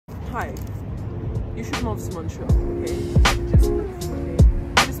hi, you should move to Montreal, okay? Just move, okay?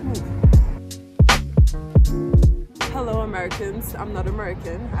 Just move. Hello Americans, I'm not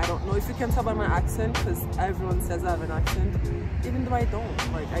American. I don't know if you can tell by my accent because everyone says I have an accent, even though I don't.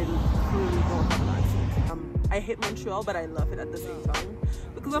 Like, I clearly don't have an accent. I hate Montreal, but I love it at the same time.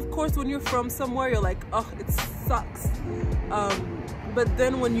 Because of course when you're from somewhere, you're like, oh, it sucks. But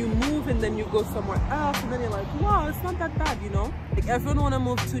then when you move and then you go somewhere else and then you're like, wow, it's not that bad, you know? Like, everyone wanna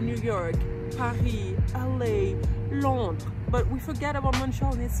move to New York, Paris, LA, Londres, but we forget about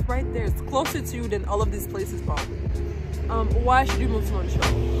Montreal, and it's right there. It's closer to you than all of these places probably. Why should you move to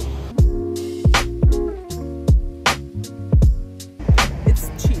Montreal? It's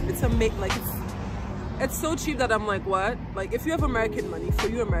cheap. It's it's so cheap that I'm like, what? Like, if you have American money, for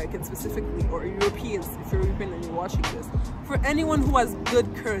you Americans specifically, or Europeans, if you're European and you're watching this, for anyone who has good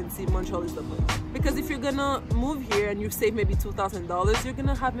currency, Montreal is the place. Because if you're gonna move here and you save maybe $2,000, you're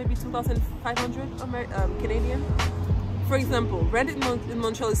gonna have maybe 2,500 Canadian. For example, rent in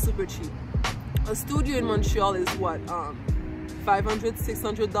Montreal is super cheap. A studio in Montreal is what, $500,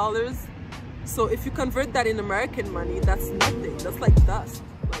 $600. So if you convert that in American money, that's nothing. That's like dust.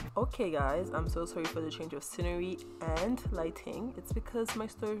 Okay guys, I'm so sorry for the change of scenery and lighting. It's because my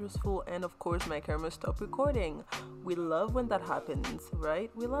storage was full and of course my camera stopped recording. We love when that happens,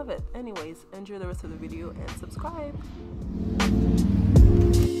 right? We love it. Anyways, enjoy the rest of the video and subscribe.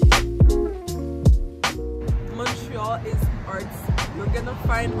 Montreal is arts. You're gonna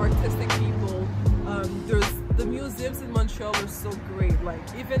find artistic people. The museums in Montreal are so great. Like,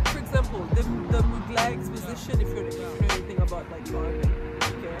 even for example, the Montreal exposition, if you know anything about like art.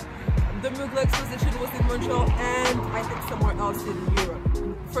 The Montreal exposition was in Montreal and I think somewhere else in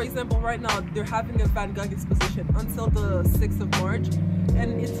Europe. For example, right now they're having a Van Gogh exposition until the 6th of March,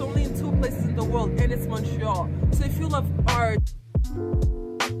 and it's only in 2 places in the world, and it's Montreal. So if you love art,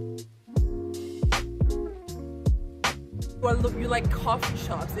 or you like coffee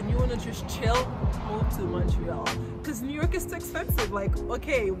shops and you want to just chill, move to Montreal. Because New York is too expensive. Like,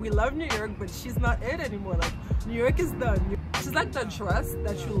 okay, we love New York, but she's not it anymore. Like, New York is done. She's like that dress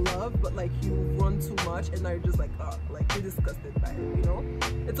that you love, but like you run too much and now you're just like, oh, like you're disgusted by it, you know?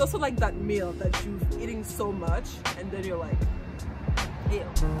 It's also like that meal that you're eating so much and then you're like, ew.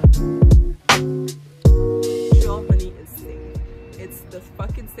 Montreal, honey, is safe. It's the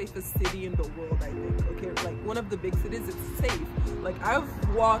fucking safest city in the world, I think, okay? Like, one of the big cities, it's safe. Like, I've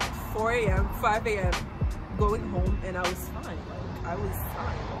walked 4 a.m., 5 a.m. going home and I was fine. Like, I was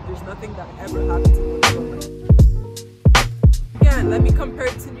fine. Like, there's nothing that ever happened to me. Again, let me compare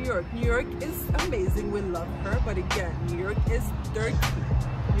it to New York. New York is amazing, we love her, but again, New York is dirty.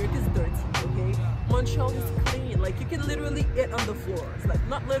 New York is dirty, okay? Montreal is clean. Like, you can literally eat on the floors. Like,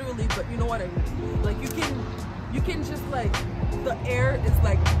 not literally, but you know what I mean. Like, you can just like, the air is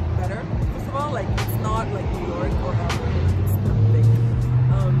like better. First of all, like, it's not like New York or it's nothing.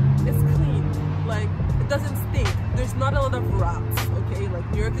 It's clean. Like, it doesn't stink. There's not a lot of rats, okay? Like,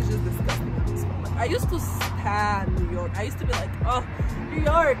 New York is just disgusting at this point. Like, I used to stand New York. I used to be like, oh, New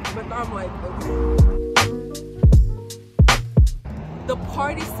York, but now I'm like, okay. The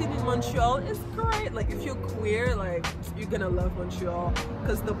party scene in Montreal is great. Like, if you're queer, like, you're gonna love Montreal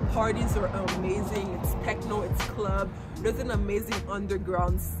because the parties are amazing. It's techno, it's club. There's an amazing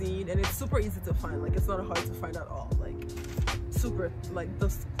underground scene and it's super easy to find. Like, it's not hard to find at all. Like, super, like,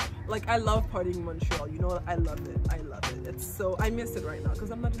 like, I love partying in Montreal, you know. I love it. I love it. It's so, I miss it right now because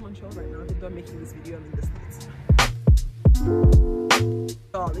I'm not in Montreal right now. Even though I'm making this video, I'm in the States.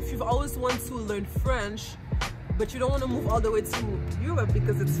 If you've always wanted to learn French, but you don't want to move all the way to Europe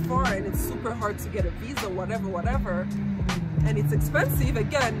because it's far and it's super hard to get a visa, whatever, and it's expensive,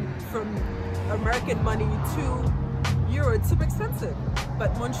 again, from American money to Euro, it's super expensive.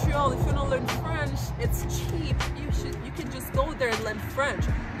 But Montreal, if you want to learn French, it's cheap. You can just go there and learn French,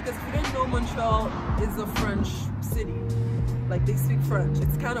 because if you didn't know, Montreal is a French city. Like, they speak French.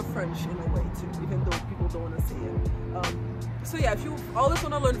 It's kind of French in a way too, even though people don't want to say it. So yeah, if you always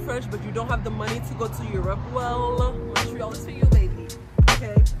want to learn French but you don't have the money to go to Europe, well, Montreal is for you, baby.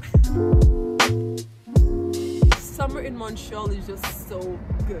 Okay. Summer in Montreal is just so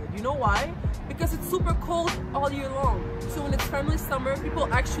good. You know why? Because it's super cold all year long. So when it's family summer,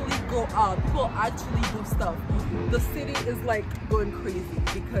 people actually go out. People actually do stuff. The city is like going crazy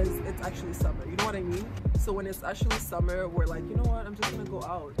because it's actually summer. You know what I mean? So when it's actually summer, we're like, you know what? I'm just gonna go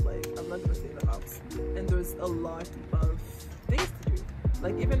out. Like, I'm not gonna stay in the house. And there's a lot of things to do.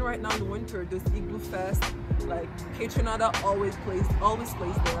 Like, even right now in winter, there's Igloo Fest. Like, K-Tronada always plays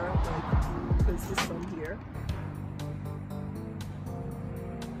there. Like, because he's from here.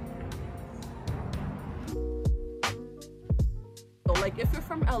 So like if you're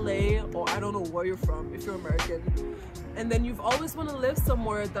from LA, or I don't know where you're from, if you're American, and then you've always want to live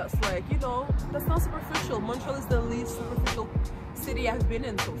somewhere that's like, you know, that's not superficial. Montreal is the least superficial city I've been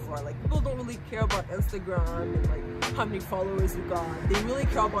in so far. Like, people don't really care about Instagram and like how many followers you got. They really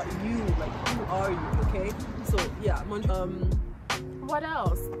care about you, like who are you, okay? So yeah, Montreal. What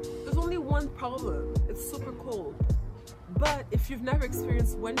else? There's only one problem. It's super cold. But if you've never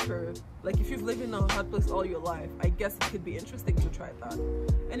experienced winter, like if you've lived in a hot place all your life, I guess it could be interesting to try that.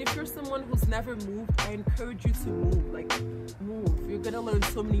 And if you're someone who's never moved, I encourage you to move. Like, move. You're gonna learn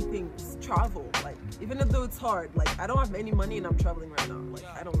so many things. Travel. Like, even though it's hard. Like, I don't have any money and I'm traveling right now. Like,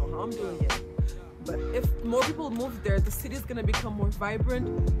 I don't know how I'm doing it. But if more people move there, the city is gonna become more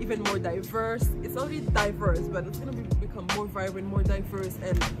vibrant, even more diverse. It's already diverse, but it's gonna become more vibrant, more diverse,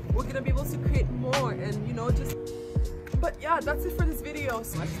 and we're gonna be able to create more, and you know, just. But yeah, that's it for this video.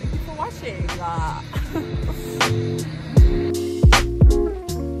 So much. Thank you for watching.